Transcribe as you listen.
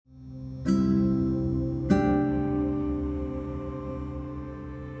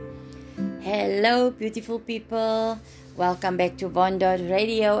Hello, beautiful people. Welcome back to Vondot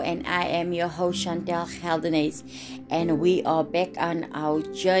Radio, and I am your host Chantel Geldenays, and we are back on our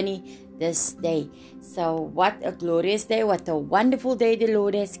journey this day. So, what a glorious day! What a wonderful day the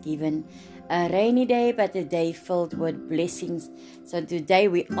Lord has given. A rainy day, but a day filled with blessings. So today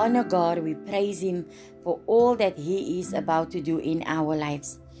we honor God, we praise Him for all that He is about to do in our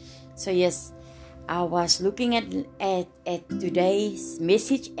lives. So yes, I was looking at today's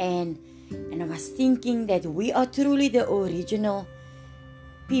message and I was thinking that we are truly the original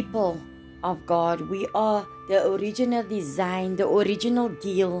people of God. We are the original design, the original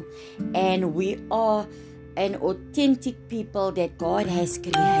deal, and we are an authentic people that God has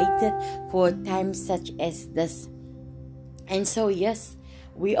created for a time such as this. And so yes,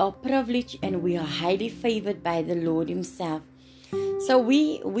 we are privileged and we are highly favored by the Lord Himself. So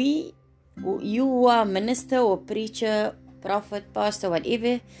you are minister or preacher, prophet, pastor,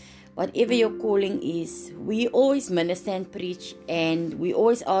 whatever your calling is, we always minister and preach, and we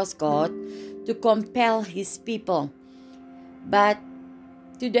always ask God to compel His people. But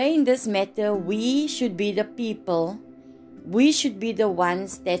today in this matter, we should be the people, we should be the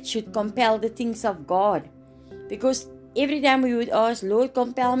ones that should compel the things of God. Because every time we would ask, Lord,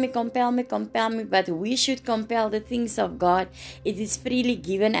 compel me, but we should compel the things of God. It is freely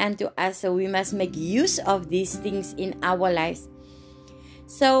given unto us, so we must make use of these things in our lives.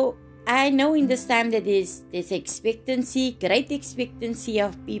 So I know in this time that there's expectancy, great expectancy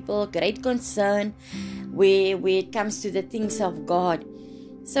of people, great concern where it comes to the things of God.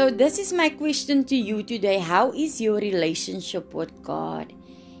 So this is my question to you today. How is your relationship with God?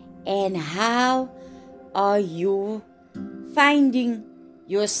 And how are you finding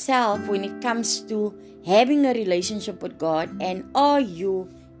yourself when it comes to having a relationship with God? And are you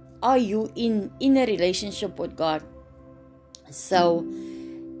in a relationship with God? So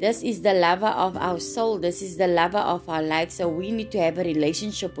this is the lover of our soul. This is the lover of our life. So we need to have a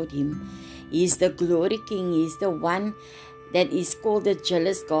relationship with Him. He is the glory King. He is the one that is called the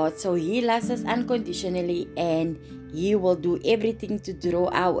jealous God. So He loves us unconditionally, and He will do everything to draw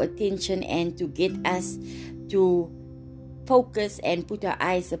our attention and to get us to focus and put our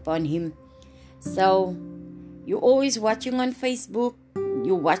eyes upon Him. So you're always watching on Facebook,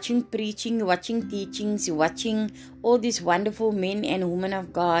 you're watching preaching, you're watching teachings, you're watching all these wonderful men and women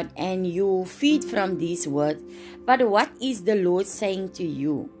of God, and you feed from these words. But what is the Lord saying to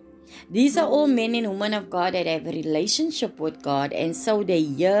you? These are all men and women of God that have a relationship with God, and so they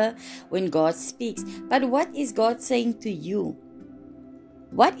hear when God speaks. But what is God saying to you?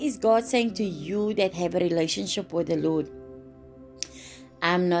 What is God saying to you that have a relationship with the Lord?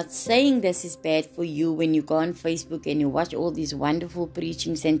 I'm not saying this is bad for you when you go on Facebook and you watch all these wonderful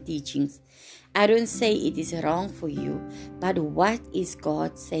preachings and teachings. I don't say it is wrong for you, but what is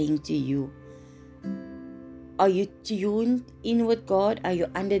God saying to you? Are you tuned in with God? Are you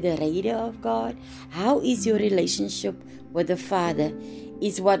under the radar of God? How is your relationship with the Father?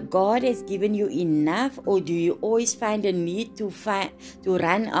 Is what God has given you enough, or do you always find a need to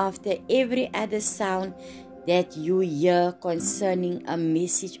run after every other sound that you hear concerning a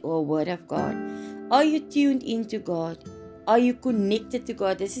message or a word of God? Are you tuned into God? Are you connected to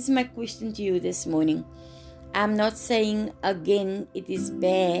God? This is my question to you this morning. I'm not saying again it is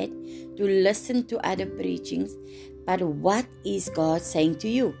bad to listen to other preachings, but what is God saying to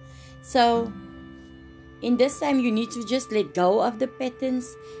you? So in this time, you need to just let go of the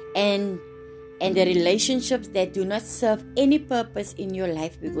patterns and the relationships that do not serve any purpose in your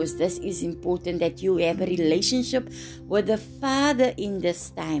life, because this is important that you have a relationship with the Father in this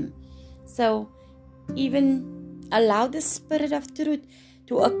time. So even allow the Spirit of truth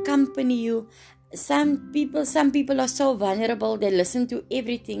to accompany you. Some people are so vulnerable, they listen to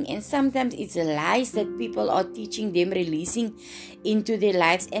everything, and sometimes it's lies that people are teaching them, releasing into their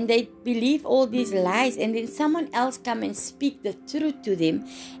lives, and they believe all these lies, and then someone else come and speak the truth to them,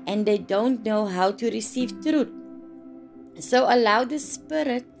 and they don't know how to receive truth. So allow the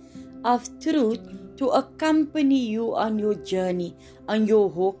Spirit of truth to accompany you on your journey, on your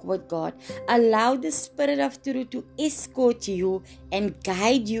walk with God. Allow the Spirit of truth to escort you and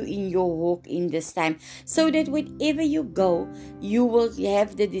guide you in your walk in this time, so that wherever you go, you will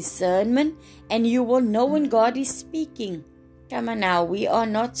have the discernment and you will know when God is speaking. Come on now, we are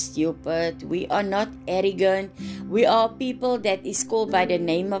not stupid, we are not arrogant, we are people that is called by the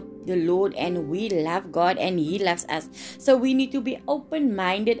name of the Lord, and we love God and He loves us. So we need to be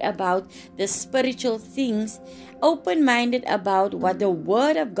open-minded about the spiritual things, open-minded about what the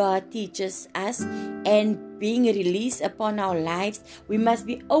Word of God teaches us and being released upon our lives. We must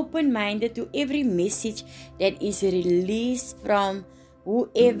be open-minded to every message that is released from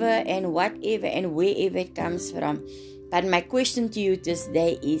whoever and whatever and wherever it comes from. But my question to you this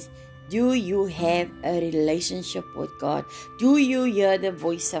day is, do you have a relationship with God? Do you hear the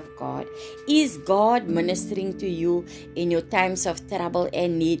voice of God? Is God ministering to you in your times of trouble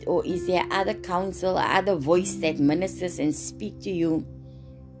and need? Or is there other counsel or other voice that ministers and speak to you?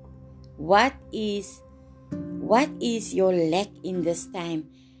 What is your lack in this time?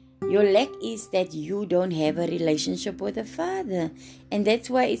 Your lack is that you don't have a relationship with the Father. And that's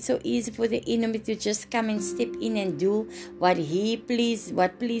why it's so easy for the enemy to just come and step in and do what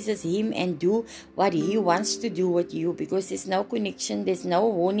pleases him, and do what he wants to do with you, because there's no connection, there's no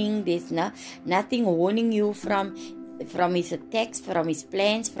warning, there's nothing warning you from his attacks, from his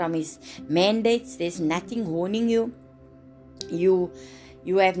plans, from his mandates. There's nothing warning you.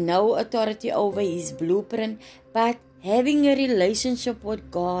 You have no authority over his blueprint. But having a relationship with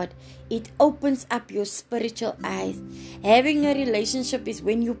God, it opens up your spiritual eyes. Having a relationship is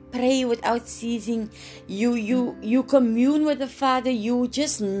when you pray without ceasing. You commune with the Father. You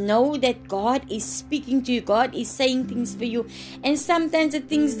just know that God is speaking to you. God is saying things for you. And sometimes the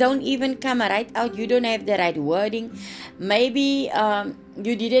things don't even come right out. You don't have the right wording. Maybe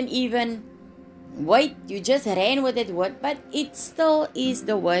you didn't even wait. You just ran with that word. But it still is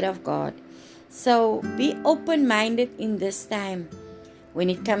the word of God. So be open-minded in this time when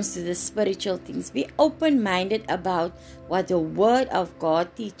it comes to the spiritual things. Be open-minded about what the Word of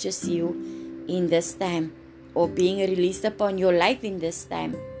God teaches you in this time, or being released upon your life in this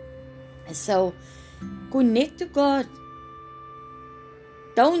time. So connect to God.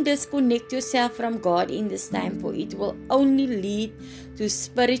 Don't disconnect yourself from God in this time, for it will only lead to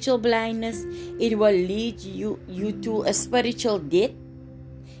spiritual blindness. It will lead you to a spiritual death.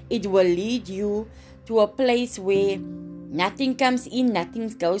 It will lead you to a place where nothing comes in, nothing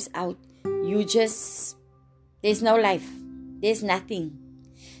goes out. There's no life. There's nothing.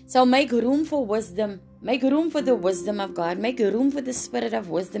 So make room for wisdom. Make room for the wisdom of God. Make room for the spirit of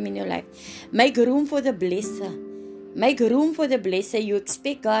wisdom in your life. Make room for the blesser. Make room for the blesser. You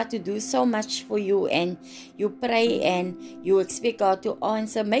expect God to do so much for you, and you pray and you expect God to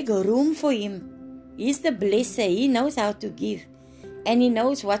answer. Make room for Him. He's the blesser. He knows how to give. And He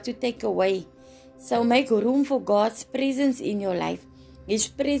knows what to take away. So make room for God's presence in your life. His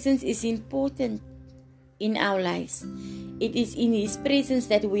presence is important in our lives. It is in His presence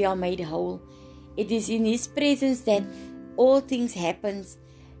that we are made whole. It is in His presence that all things happen.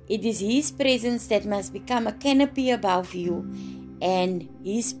 It is His presence that must become a canopy above you. And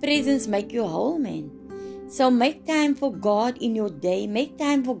His presence make you whole, man. So make time for God in your day. Make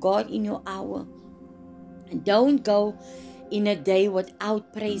time for God in your hour. And don't go in a day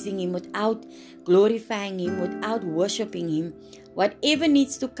without praising Him, without glorifying Him, without worshiping Him. Whatever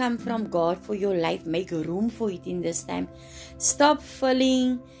needs to come from God for your life, make room for it in this time. Stop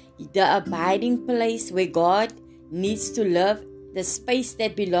filling the abiding place where God needs to live, the space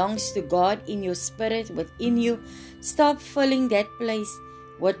that belongs to God in your spirit, within you. Stop filling that place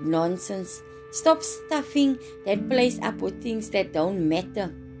with nonsense. Stop stuffing that place up with things that don't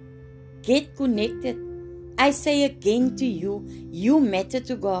matter. Get connected. I say again to you, you matter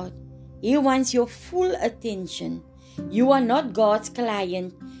to God. He wants your full attention. You are not God's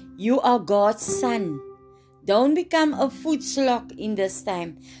client. You are God's son. Don't become a foot slog in this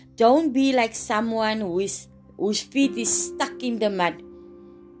time. Don't be like someone whose feet is stuck in the mud.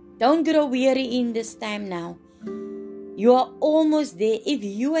 Don't grow weary in this time now. You are almost there. If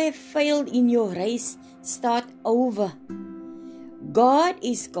you have failed in your race, start over. God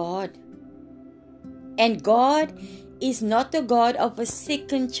is God. And God is not a God of a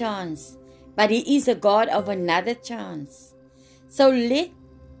second chance, but He is a God of another chance. So let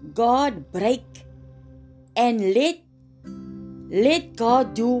God break and let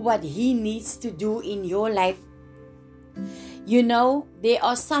God do what He needs to do in your life. You know, there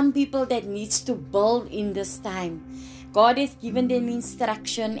are some people that needs to build in this time. God has given them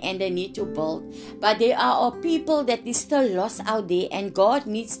instruction and they need to build. But there are people that is still lost out there, and God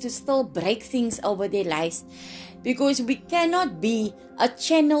needs to still break things over their lives. Because we cannot be a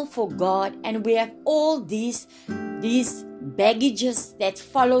channel for God and we have all these baggages that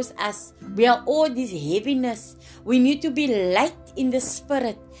follows us. We are all this heaviness. We need to be light in the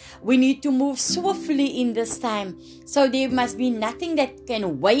spirit. We need to move swiftly in this time. So there must be nothing that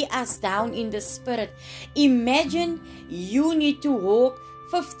can weigh us down in the spirit. Imagine you need to walk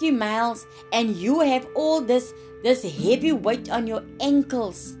 50 miles and you have all this heavy weight on your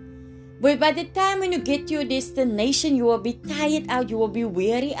ankles. But by the time when you get to your destination, you will be tired out. You will be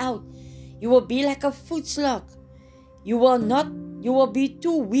weary out. You will be like a foot slog. You will be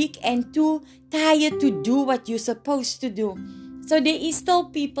too weak and too tired to do what you're supposed to do. So there is still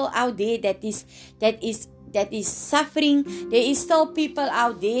people out there that is suffering. There is still people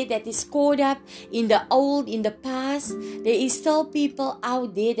out there that is caught up in the past. There is still people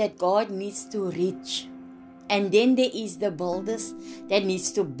out there that God needs to reach. And then there is the builders that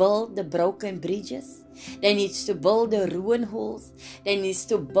needs to build the broken bridges. They needs to build the ruined halls. They needs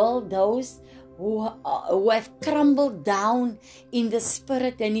to build those who have crumbled down in the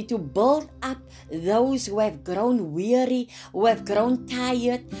spirit. They need to build up those who have grown weary, who have grown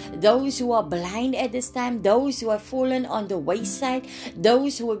tired, those who are blind at this time, those who have fallen on the wayside,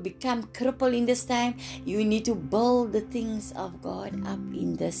 those who have become crippled in this time. You need to build the things of God up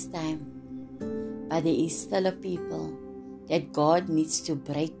in this time. But there is still a people that God needs to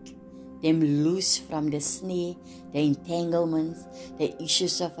break them loose from the snare, the entanglements, the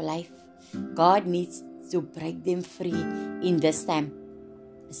issues of life. God needs to break them free in this time.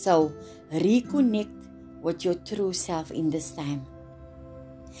 So reconnect with your true self in this time,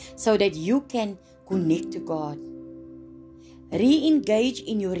 so that you can connect to God. Re-engage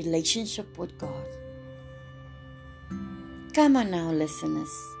in your relationship with God. Come on now, listeners,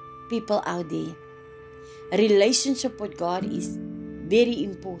 people out there. A relationship with God is very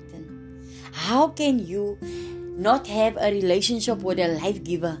important. How can you not have a relationship with a life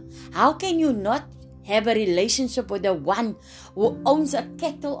giver? How can you not have a relationship with the one who owns a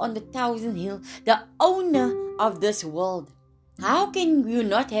cattle on the 1,000 hill, the owner of this world? How can you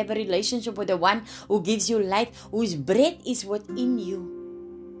not have a relationship with the one who gives you life, whose breath is within you,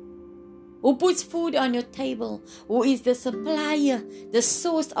 who puts food on your table, who is the supplier, the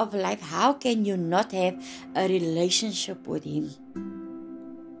source of life? How can you not have a relationship with Him?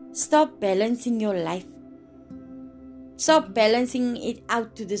 Stop balancing your life. Stop balancing it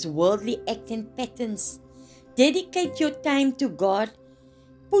out to this worldly acts and patterns. Dedicate your time to God.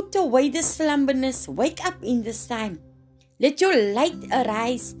 Put away the slumberness. Wake up in this time. Let your light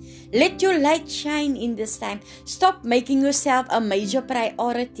arise. Let your light shine in this time. Stop making yourself a major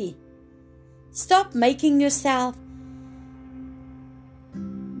priority. Stop making yourself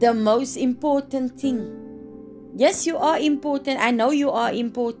the most important thing. Yes, you are important. I know you are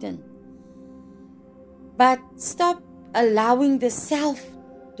important. But stop allowing the self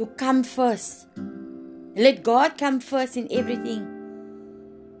to come first. Let God come first in everything.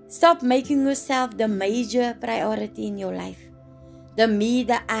 Stop making yourself the major priority in your life. The me,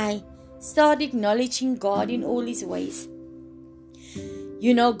 the I. Start acknowledging God in all His ways.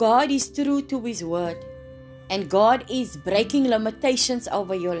 You know, God is true to His word. And God is breaking limitations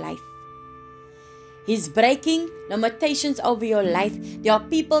over your life. He's breaking limitations over your life. There are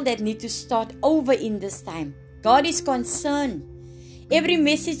people that need to start over in this time. God is concerned. Every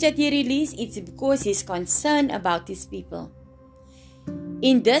message that He releases, it's because He's concerned about His people.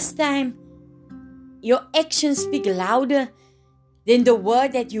 In this time, your actions speak louder than the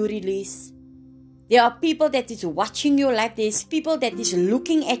word that you release. There are people that is watching your life. There's people that is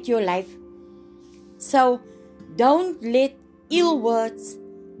looking at your life. So don't let ill words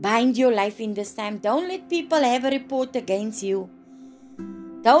bind your life in this time. Don't let people have a report against you.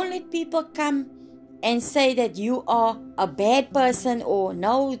 Don't let people come and say that you are a bad person, or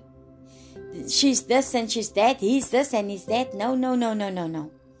no, she's this and she's that, he's this and he's that.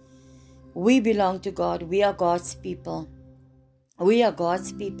 No. We belong to God. We are God's people. We are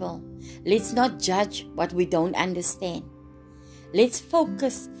God's people. Let's not judge what we don't understand. Let's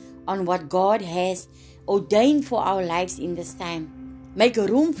focus on what God has ordained for our lives in this time. Make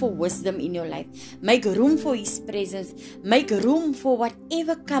room for wisdom in your life. Make room for His presence. Make room for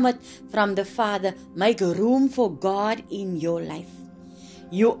whatever cometh from the Father. Make room for God in your life.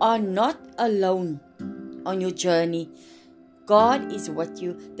 You are not alone on your journey. God is with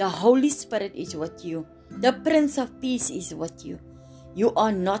you. The Holy Spirit is with you. The Prince of Peace is with you. You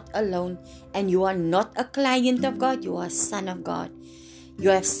are not alone, and you are not a client of God. You are a son of God.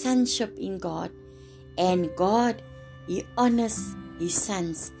 You have sonship in God. And God, He honors His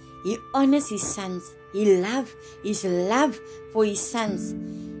sons. He honors His sons. His love for His sons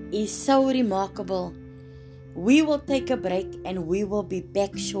is so remarkable. We will take a break and we will be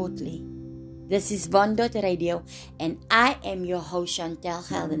back shortly. This is Bondot Radio, and I am your host, Chantel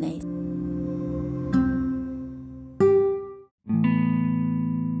Geldenhuys.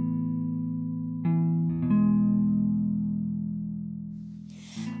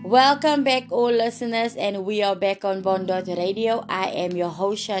 Welcome back, all listeners, and we are back on Bondot Radio. I am your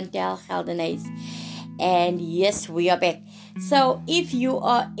host, Chantel Geldenhuys, and yes, we are back. So, if you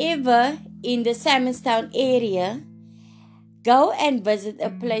are ever in the Simonstown area, go and visit a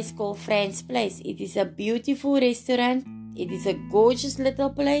place called Fran's Place. It is a beautiful restaurant It is a gorgeous little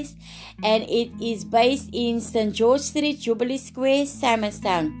place, and it is based in St. George Street, Jubilee Square,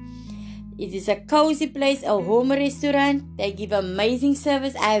 Simonstown. It is a cozy place, a home restaurant. They give amazing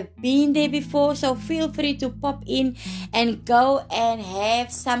service. I've been there before, so feel free to pop in and go and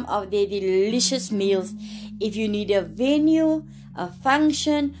have some of their delicious meals. If you need a venue, a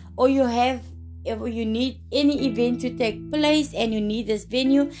function, or if you need any event to take place and you need this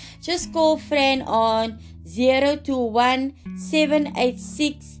venue, just call Fran on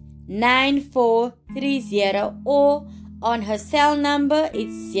 021-786-9430 or on her cell number.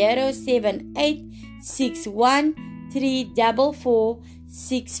 It's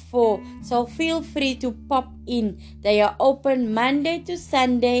 078-613-4464. So feel free to pop in. They are open Monday to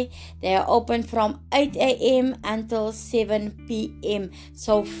Sunday. They are open from 8 a.m. until 7 p.m.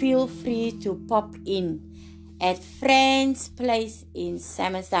 So feel free to pop in at Fran's Place in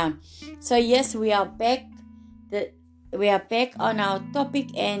Simonstown. So yes, we are back. We are back on our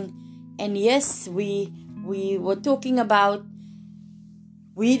topic, and yes, we were talking about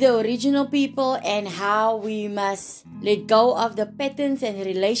we the original people and how we must let go of the patterns and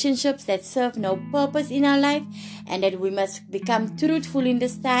relationships that serve no purpose in our life, and that we must become truthful in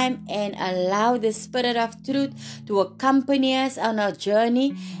this time and allow the Spirit of truth to accompany us on our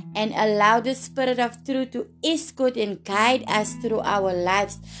journey, and allow the Spirit of truth to escort and guide us through our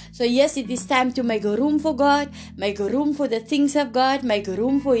lives. So yes, it is time to make room for God, make room for the things of God, make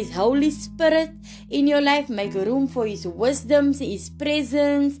room for His Holy Spirit in your life, make room for His wisdom, His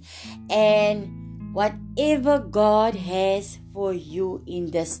presence, and whatever God has for you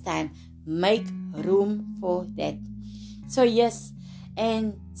in this time. Make room for that. So yes,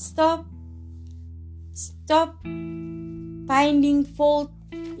 and stop finding fault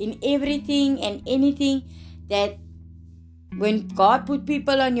in everything and anything. That when God put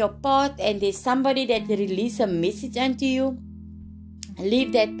people on your path and there's somebody that release a message unto you,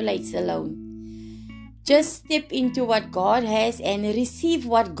 leave that place alone. Just step into what God has and receive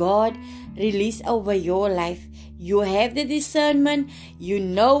what God released over your life. You have the discernment. You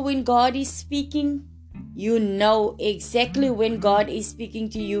know when God is speaking. You know exactly when God is speaking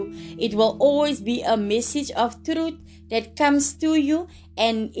to you. It will always be a message of truth that comes to you,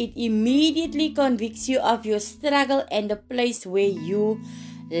 and it immediately convicts you of your struggle and the place where you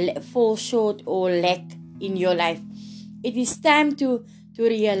fall short or lack in your life. It is time to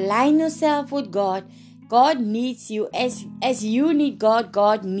realign yourself with God. God needs you as you need God.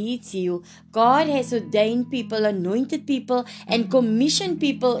 God needs you. God has ordained people, anointed people, and commissioned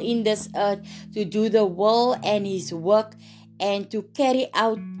people in this earth to do the will and His work, and to carry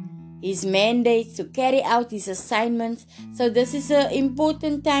out His mandates, to carry out His assignments. So this is an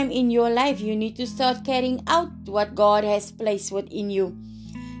important time in your life. You need to start carrying out what God has placed within you.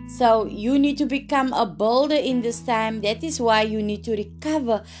 So you need to become a builder in this time. That is why you need to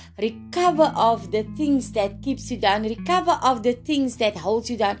recover of the things that keeps you down, recover of the things that holds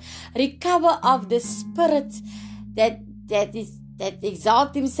you down, recover of the spirit that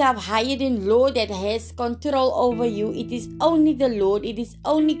exalts himself higher than Lord, that has control over you. It is only the Lord, it is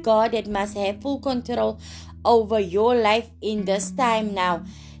only God that must have full control over your life in this time now.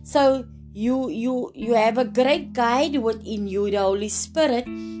 So you have a great guide within you, the Holy Spirit.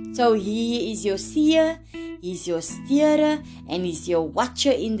 So He is your seer, He's your steerer, and He's your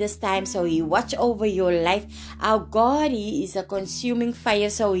watcher in this time. So He watch over your life. Our God, He is a consuming fire.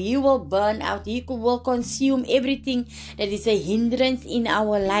 So He will burn out. He will consume everything that is a hindrance in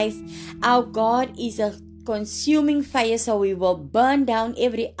our lives. Our God is a consuming fire. So He will burn down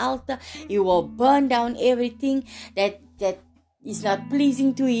every altar. He will burn down everything that is not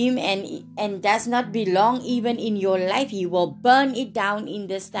pleasing to Him and does not belong even in your life. He will burn it down in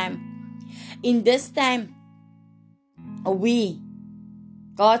this time. In this time, we,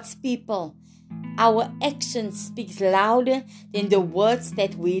 God's people, our actions speaks louder than the words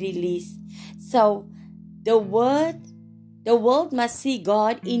that we release. So the world must see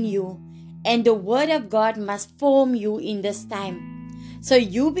God in you, and the word of God must form you in this time. So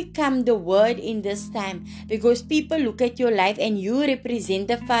you become the word in this time, because people look at your life and you represent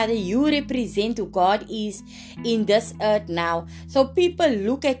the Father. You represent who God is in this earth now. So people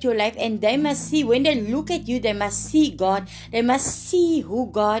look at your life and they must see, when they look at you, they must see God. They must see who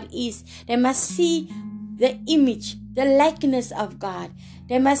God is. They must see the image, the likeness of God.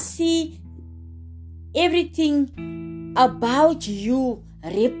 They must see everything about you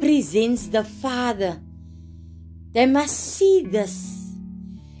represents the Father. They must see this.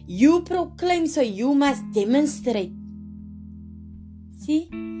 You proclaim, so you must demonstrate. See?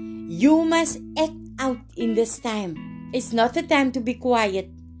 You must act out in this time. It's not a time to be quiet.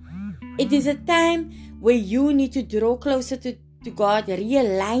 It is a time where you need to draw closer to God,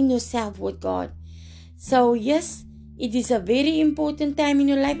 realign yourself with God. So yes, it is a very important time in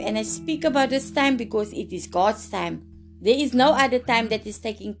your life, and I speak about this time because it is God's time. There is no other time that is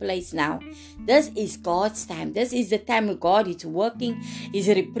taking place now. This is God's time. This is the time where God is working, is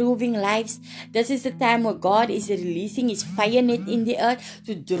reproving lives. This is the time where God is releasing His fire net in the earth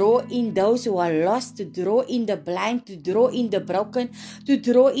to draw in those who are lost, to draw in the blind, to draw in the broken, to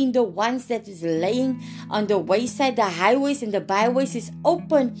draw in the ones that is laying on the wayside. The highways and the byways is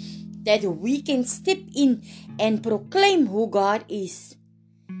open, that we can step in and proclaim who God is.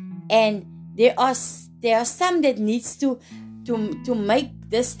 And there are some that needs to make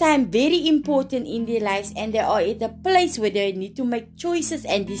this time very important in their lives, and they are at a place where they need to make choices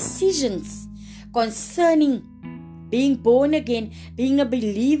and decisions concerning being born again, being a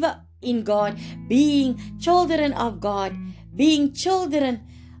believer in God, being children of God, being children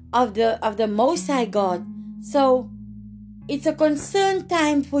of the Most High God. So it's a concerned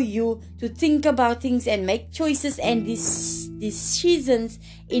time for you to think about things and make choices and decisions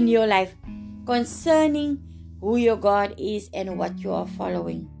in your life concerning who your God is and what you are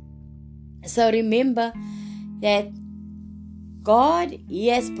following. So remember that God, He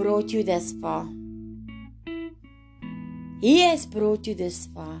has brought you this far. He has brought you this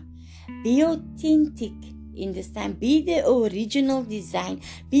far. Be authentic in this time. Be the original design.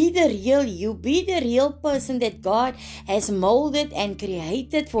 Be the real you. Be the real person that God has molded and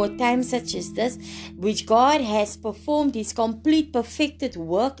created for a time such as this, which God has performed His complete perfected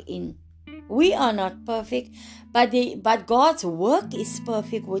work in. We are not perfect, but God's work is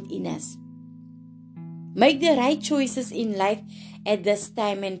perfect within us. Make the right choices in life at this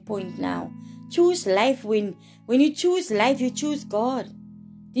time and point now. Choose life. When you choose life, you choose God.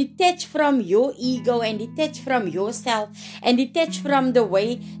 Detach from your ego and detach from yourself and detach from the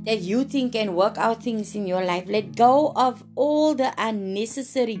way that you think and work out things in your life. Let go of all the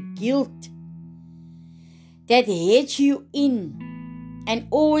unnecessary guilt that heads you in, and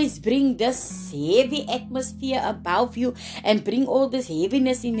always bring this heavy atmosphere above you and bring all this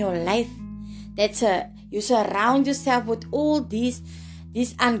heaviness in your life. You surround yourself with all these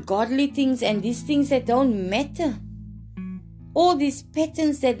ungodly things and these things that don't matter. All these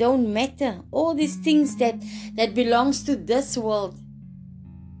patterns that don't matter. All these things that belongs to this world,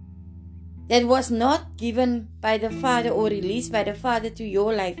 that was not given by the Father or released by the Father to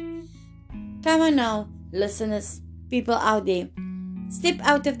your life. Come on now, listeners, people out there. Step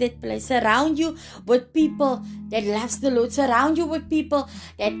out of that place. Surround you with people that loves the Lord. Surround you with people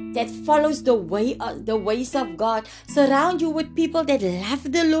that follows the ways of God. Surround you with people that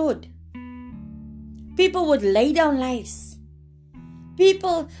love the Lord. People would lay down lives.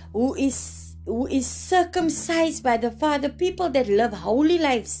 People who is circumcised by the Father. People that live holy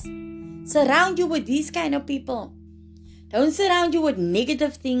lives. Surround you with these kind of people. Don't surround you with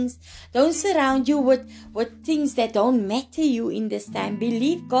negative things. Don't surround you with things that don't matter you in this time.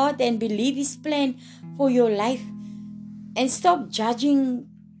 Believe God and believe His plan for your life. And stop judging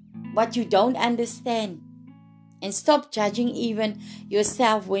what you don't understand. And stop judging even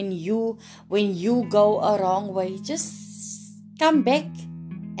yourself when you go a wrong way. Just come back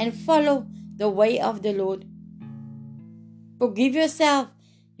and follow the way of the Lord. Forgive yourself.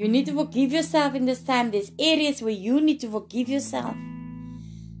 You need to forgive yourself in this time. There's areas where you need to forgive yourself.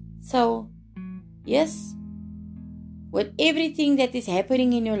 So, yes, with everything that is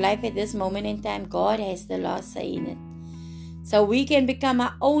happening in your life at this moment in time, God has the last say in it. So we can become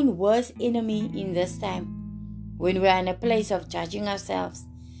our own worst enemy in this time. When we are in a place of judging ourselves,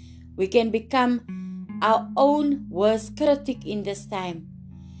 we can become our own worst critic in this time.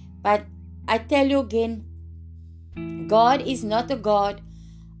 But I tell you again, God is not a God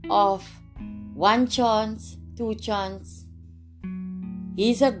of one chance, two chance.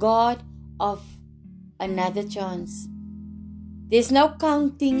 He's a God of another chance. There's no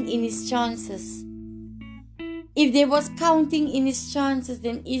counting in His chances. If there was counting in His chances,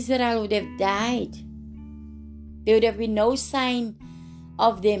 then Israel would have died. There would have been no sign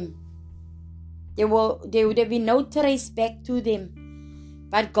of them. There would have been no trace back to them.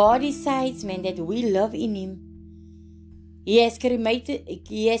 But God decides, man, that we love in Him. He has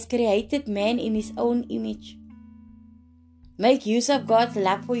created man in His own image. Make use of God's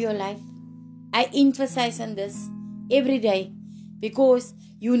love for your life. I emphasize on this every day because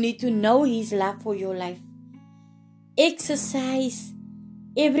you need to know His love for your life. Exercise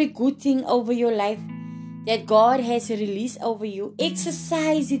every good thing over your life that God has released over you.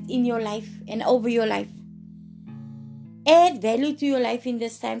 Exercise it in your life and over your life. Add value to your life in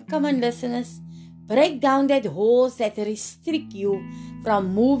this time. Come on, listeners. Break down that walls that restrict you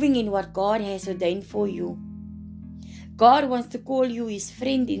from moving in what God has ordained for you. God wants to call you His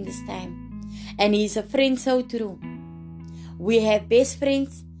friend in this time. And He is a friend so true. We have best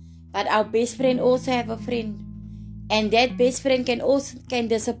friends, but our best friend also have a friend. And that best friend can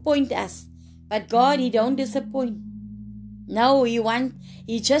disappoint us. But God, He don't disappoint. No,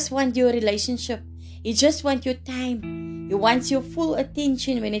 He just wants your relationship. He just wants your time. He wants your full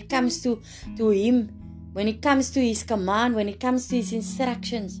attention when it comes to Him, when it comes to His command, when it comes to His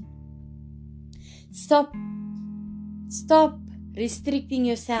instructions. Stop restricting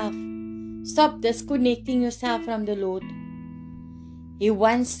yourself. Stop disconnecting yourself from the Lord. He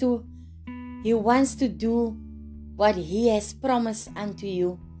wants to do what He has promised unto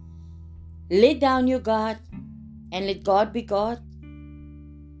you. Lay down your guard and let God be God.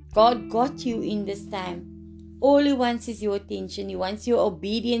 God got you in this time. All He wants is your attention. He wants your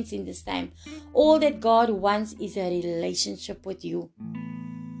obedience in this time. All that God wants is a relationship with you.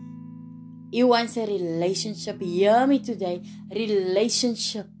 He wants a relationship. Hear me today.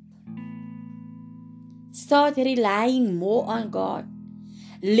 Relationship. Start relying more on God.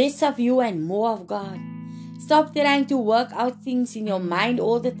 Less of you and more of God. Stop trying to work out things in your mind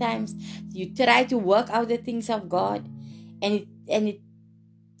all the times. You try to work out the things of God, and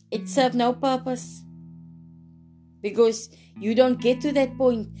it serves no purpose, because you don't get to that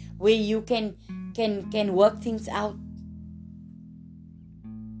point where you can work things out.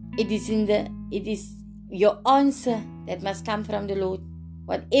 It is your answer that must come from the Lord.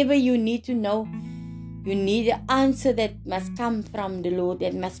 Whatever you need to know, you need the answer that must come from the Lord,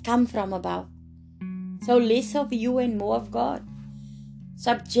 that must come from above. So less of you and more of God.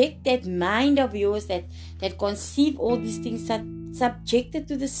 Subject that mind of yours that conceive all these things, subject it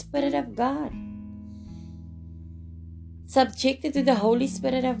to the Spirit of God. Subject it to the Holy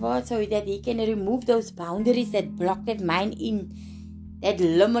Spirit of God, so that He can remove those boundaries that block that mind in, that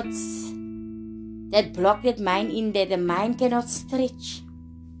limits, that block that mind in, that the mind cannot stretch.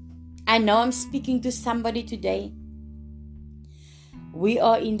 I know I'm speaking to somebody today. We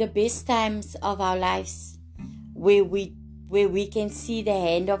are in the best times of our lives, where we can see the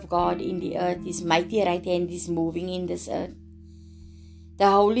hand of God in the earth. His mighty right hand is moving in this earth. The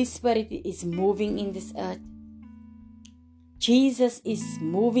Holy Spirit is moving in this earth. Jesus is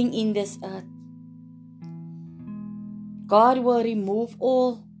moving in this earth. God will remove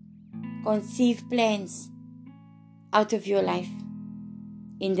all conceived plans out of your life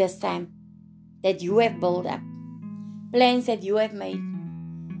in this time that you have built up. Plans that you have made.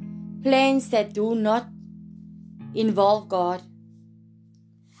 Plans that do not involve God.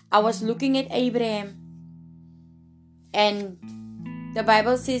 I was looking at Abraham, and the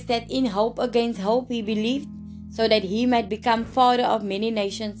Bible says that in hope against hope he believed, so that he might become father of many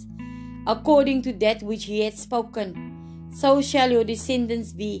nations, according to that which he had spoken. So shall your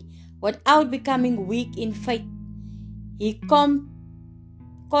descendants be, without becoming weak in faith. He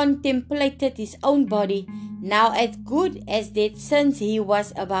contemplated his own body, now as good as dead, since he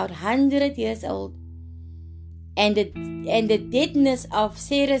was about 100 years old. And the deadness of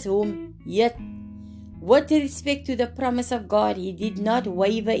Sarah's womb, yet with respect to the promise of God, he did not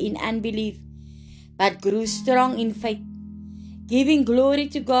waver in unbelief, but grew strong in faith, giving glory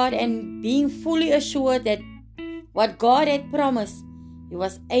to God and being fully assured that what God had promised, He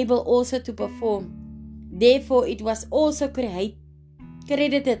was able also to perform. Therefore, it was also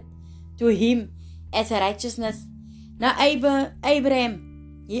credited to him as righteousness. Now,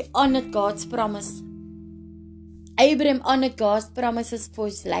 Abraham, he honored God's promise. Abraham honored God's promises for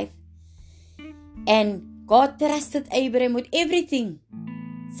his life. And God trusted Abraham with everything.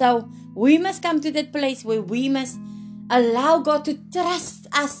 So, we must come to that place where we must allow God to trust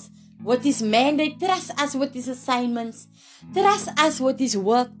us with His mandate, trust us with His assignments, trust us with His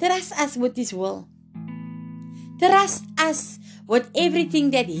work, trust us with His will. Trust us with everything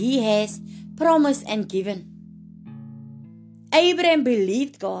that He has promised and given. Abraham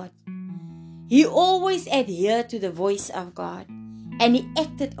believed God. He always adhered to the voice of God, and he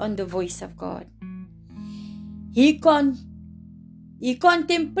acted on the voice of God. He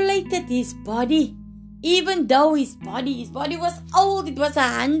contemplated his body, even though his body was old. It was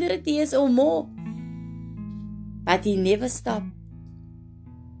 100 years or more. But he never stopped.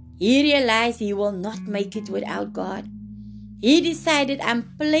 He realized he will not make it without God. He decided,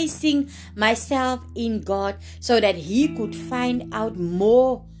 I'm placing myself in God so that he could find out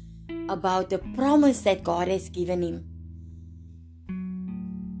more about the promise that God has given him.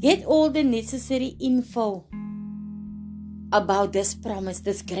 Get all the necessary info about this promise,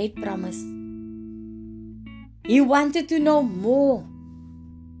 this great promise. He wanted to know more.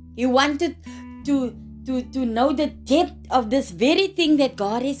 He wanted to know the depth of this very thing that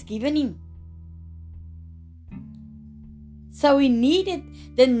God has given him. So he needed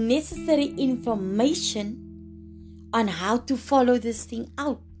the necessary information on how to follow this thing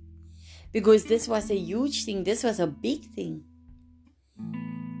out. Because this was a huge thing. This was a big thing.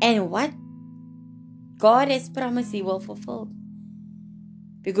 And what God has promised, he will fulfill.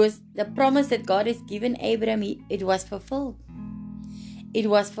 Because the promise that God has given Abraham, it was fulfilled. It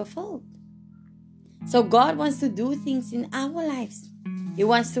was fulfilled. So God wants to do things in our lives. He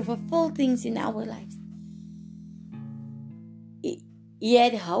wants to fulfill things in our lives. He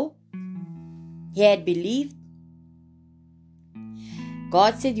had hope. He had believed.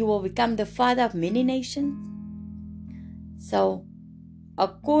 God said, you will become the father of many nations. So,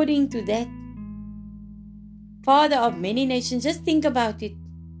 according to that, father of many nations, just think about it.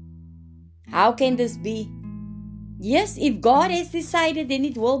 How can this be? Yes, if God has decided, then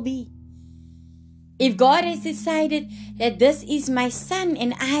it will be. If God has decided that this is my son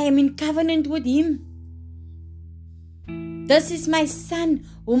and I am in covenant with him. This is my son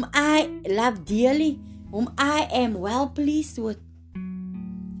whom I love dearly, whom I am well pleased with.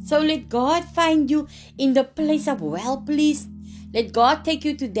 So let God find you in the place of well pleased. Let God take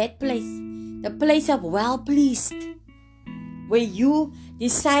you to that place, the place of well pleased, where you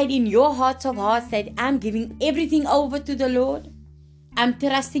decide in your hearts of hearts that I'm giving everything over to the Lord. I'm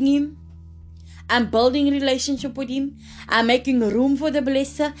trusting him. I'm building a relationship with him. I'm making room for the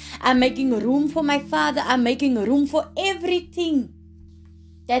blesser. I'm making room for my Father. I'm making room for everything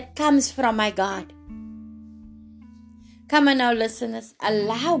that comes from my God. Come on now, listeners.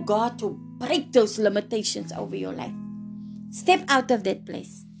 Allow God to break those limitations over your life. Step out of that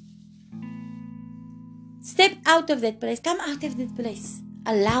place. Step out of that place. Come out of that place.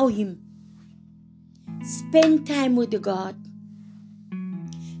 Allow him. Spend time with the God.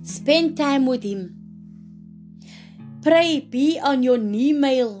 Spend time with him. Pray. Be on your knee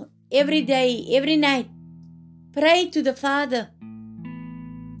mail every day, every night. Pray to the Father.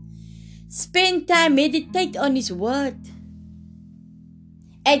 Spend time. Meditate on his word.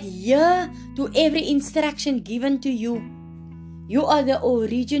 Adhere to every instruction given to you. You are the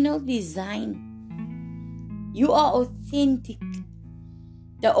original design. You are authentic.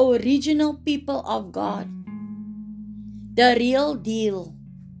 The original people of God. The real deal.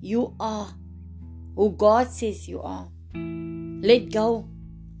 You are who God says you are. Let go.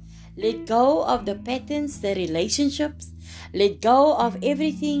 Let go of the patterns, the relationships. Let go of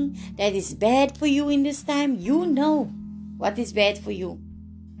everything that is bad for you in this time. You know what is bad for you.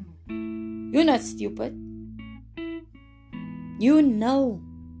 You're not stupid. You know.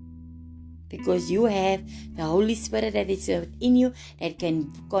 Because you have the Holy Spirit that is within you that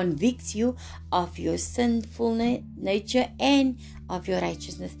can convict you of your sinful nature and of your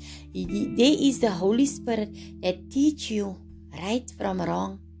righteousness. There is the Holy Spirit that teach you right from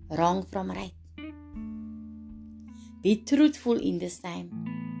wrong, wrong from right. Be truthful in this time.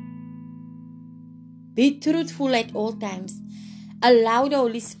 Be truthful at all times. Allow the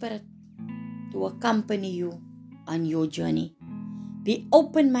Holy Spirit to accompany you on your journey. Be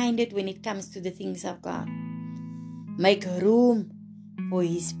open-minded when it comes to the things of God. Make room for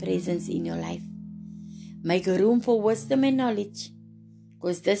his presence in your life. Make room for wisdom and knowledge,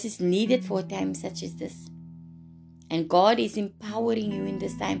 because this is needed for a time such as this. And God is empowering you in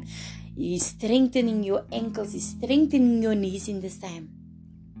this time. He is strengthening your ankles. He is strengthening your knees in this time.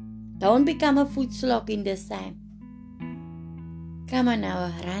 Don't become a foot slog in this time. Come on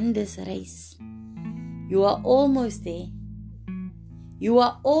now, run this race. You are almost there. You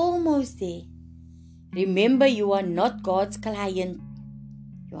are almost there. Remember, you are not God's client.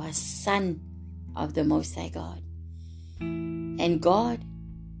 You are a son of the Most High God. And God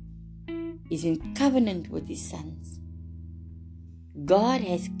is in covenant with his sons. God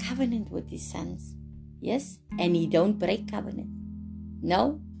has covenant with his sons. Yes, and he don't break covenant.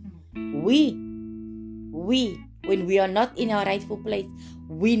 No, we, when we are not in our rightful place,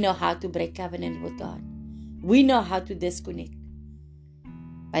 we know how to break covenant with God. We know how to disconnect.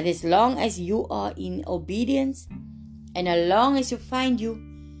 But as long as you are in obedience, and as long as you find you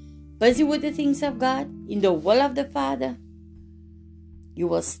busy with the things of God, in the will of the Father, you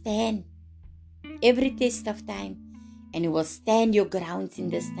will stand every test of time, and you will stand your grounds in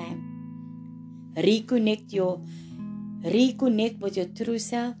this time. Reconnect with your true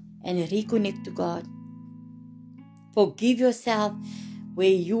self and reconnect to God. Forgive yourself where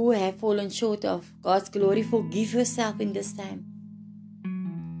you have fallen short of God's glory. Forgive yourself in this time.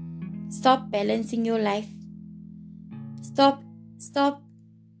 Stop balancing your life. Stop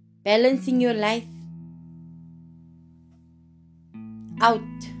balancing your life out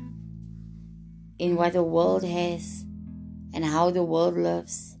in what the world has and how the world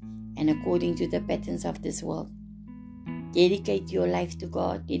lives and according to the patterns of this world. Dedicate your life to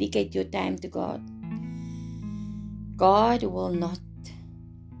God. Dedicate your time to God. God will not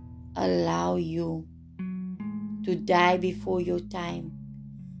allow you to die before your time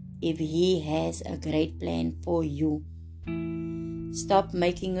if He has a great plan for you. Stop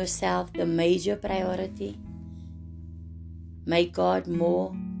making yourself the major priority. Make God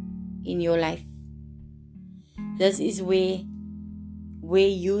more in your life. This is where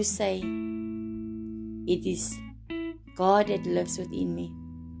you say, it is God that lives within me.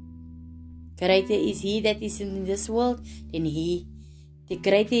 Greater is He that is in this world than He. The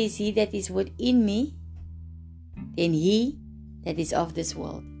greater is He that is within me than he that is of this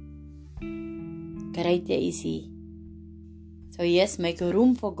world. Greater is He. So yes, make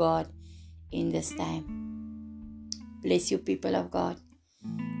room for God in this time. Bless you, people of God.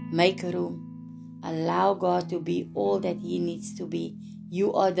 Make room. Allow God to be all that He needs to be.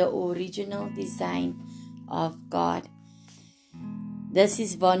 You are the original design of God. This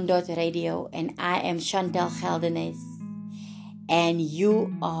is Von Dot Radio, and I am Chantel Geldenes. And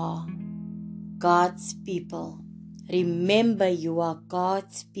you are God's people. Remember, you are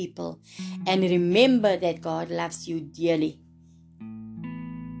God's people. And remember that God loves you dearly.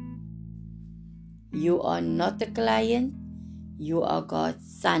 You are not a client. You are God's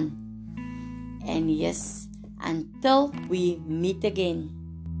son. And yes, until we meet again,